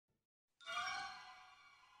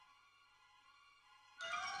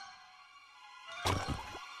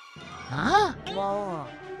Whoa.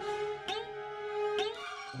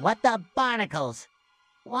 What the barnacles?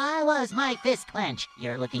 Why was my fist clenched?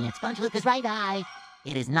 You're looking at Sponge Luca's right eye.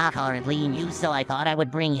 It is not currently in use, so I thought I would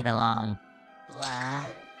bring it along. Blah.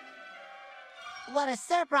 What a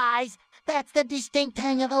surprise! That's the distinct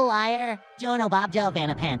tongue of a liar. Giorno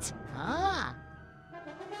SquarePants. Ah.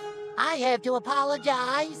 I have to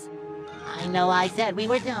apologize. I know I said we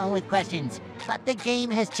were done with questions, but the game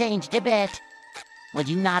has changed a bit. Would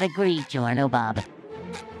you not agree, Giorno Bob?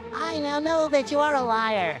 I now know that you are a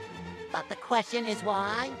liar, but the question is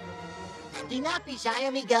why? Do not be shy,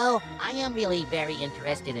 amigo. I am really very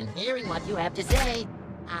interested in hearing what you have to say.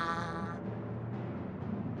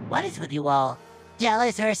 What is with you all?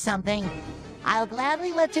 Jealous or something? I'll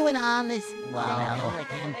gladly let you in on this. Well,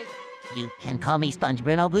 you can call me Sponge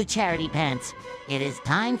Bruno Blue Charity Pants. It is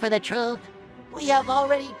time for the truth. We have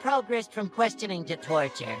already progressed from questioning to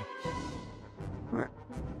torture.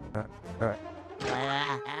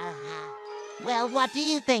 Well, what do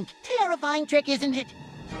you think? Terrifying trick, isn't it?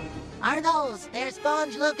 Are those their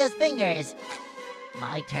Sponge Luca's fingers?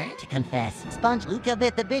 My turn to confess. Sponge Luca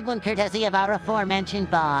bit the big one courtesy of our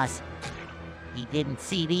aforementioned boss. He didn't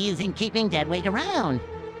see the use in keeping deadweight around.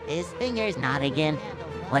 His fingers not again.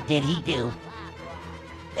 What did he do?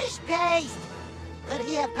 Fish paste! Could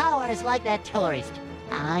he have powers like that tourist?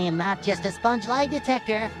 I am not just a sponge lie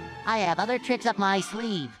detector. I have other tricks up my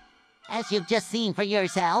sleeve. As you've just seen for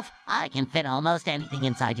yourself, I can fit almost anything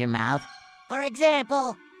inside your mouth. For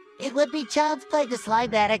example, it would be child's play to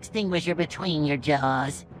slide that extinguisher between your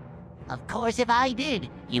jaws. Of course, if I did,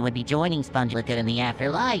 you would be joining Sponge Luca in the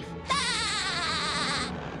afterlife.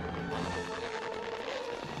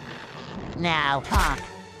 Now, talk.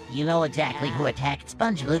 You know exactly who attacked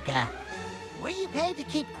Sponge Luca. Were you paid to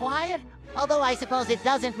keep quiet? Although I suppose it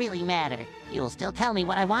doesn't really matter. You'll still tell me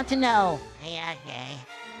what I want to know. Okay.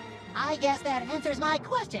 I guess that answers my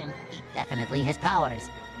question. He definitely has powers.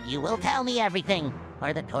 You will tell me everything,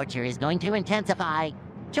 or the torture is going to intensify.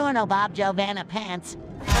 Giorno Bob Giovanna Pants.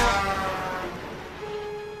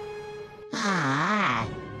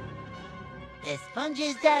 This sponge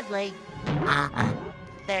is deadly.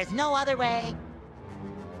 There's no other way.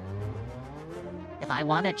 If I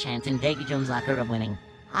want a chance in Davy Jones' locker of winning,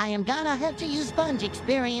 I am gonna have to use sponge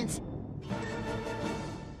experience.